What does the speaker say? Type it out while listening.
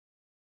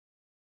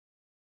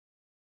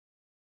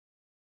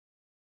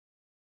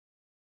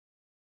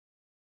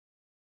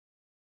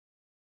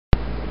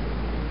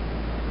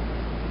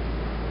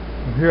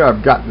here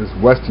I've got this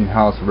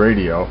Westinghouse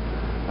radio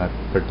I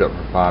picked up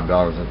for $5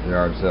 at the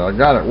yard sale. I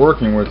got it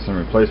working with some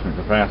replacement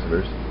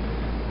capacitors.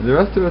 The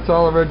rest of it's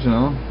all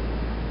original.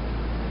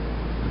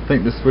 I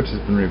think the switch has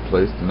been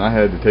replaced, and I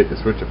had to take the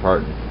switch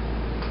apart and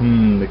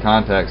clean the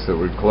contacts so it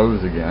would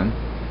close again,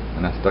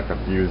 and I stuck a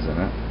fuse in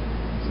it.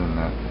 It's in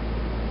that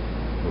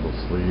little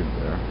sleeve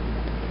there.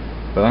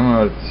 But I'm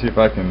going to see if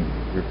I can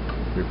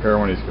repair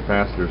one of these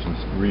capacitors and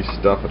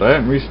restuff it. I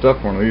haven't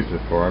restuffed one of these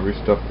before. I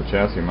restuffed the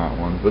chassis mount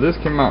ones, but this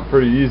came out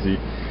pretty easy.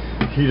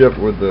 Heat up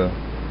with the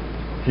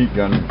heat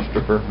gun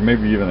stripper,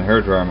 maybe even a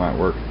hairdryer might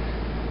work.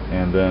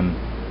 And then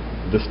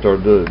this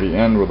started, the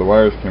end where the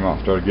wires came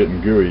out started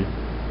getting gooey,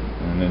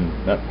 and then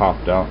that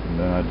popped out, and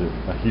then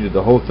I heated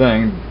the whole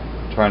thing,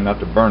 trying not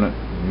to burn it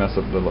and mess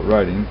up the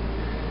writing,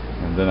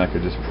 and then I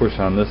could just push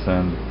on this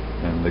end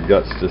and the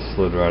guts just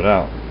slid right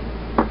out.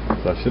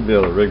 So I should be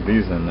able to rig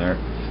these in there,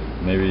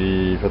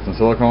 maybe put some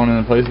silicone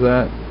in place of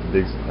that.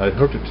 I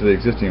hooked it to the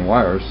existing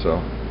wires, so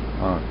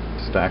I'll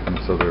stack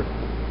them so they're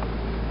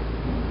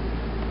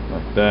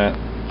like that.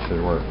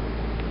 Should work.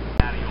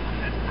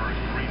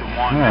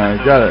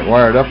 I got it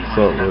wired up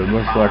so it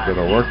looks like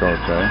it'll work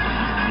okay.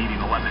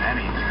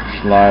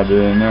 Slide it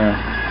in there.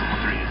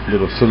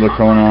 Little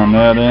silicone on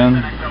that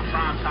end.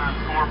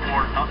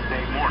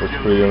 Looks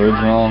pretty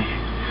original.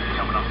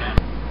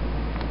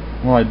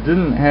 Well, I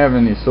didn't have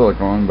any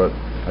silicone, but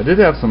I did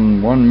have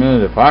some 1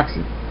 minute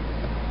epoxy,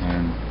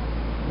 and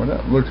well,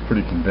 that looks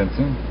pretty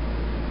convincing.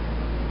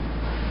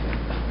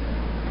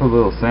 Put a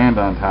little sand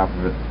on top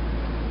of it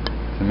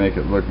to make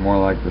it look more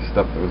like the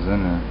stuff that was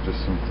in there.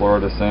 Just some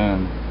Florida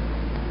sand.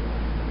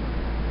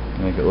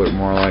 Make it look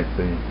more like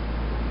the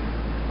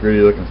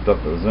gritty looking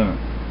stuff that was in it.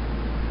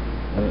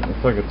 And it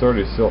looks like it's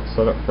already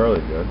set up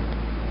fairly good.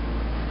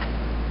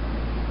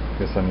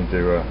 Guess I need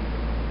to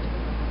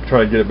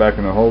try to get it back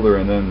in the holder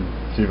and then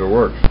see if it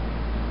works.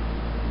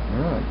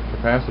 Alright,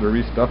 capacitor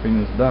restuffing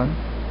is done.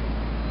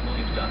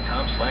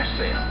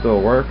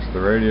 Still works,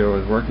 the radio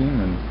is working,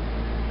 and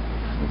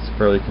it's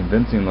fairly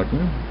convincing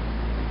looking.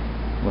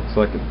 Looks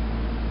like it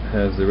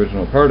has the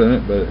original part in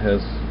it, but it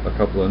has a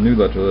couple of new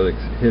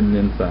electrolytics hidden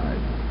inside.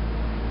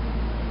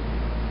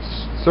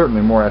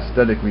 Certainly more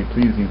aesthetically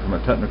pleasing from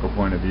a technical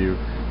point of view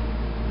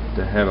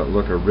to have it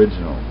look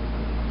original,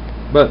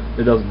 but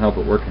it doesn't help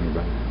it work any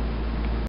better.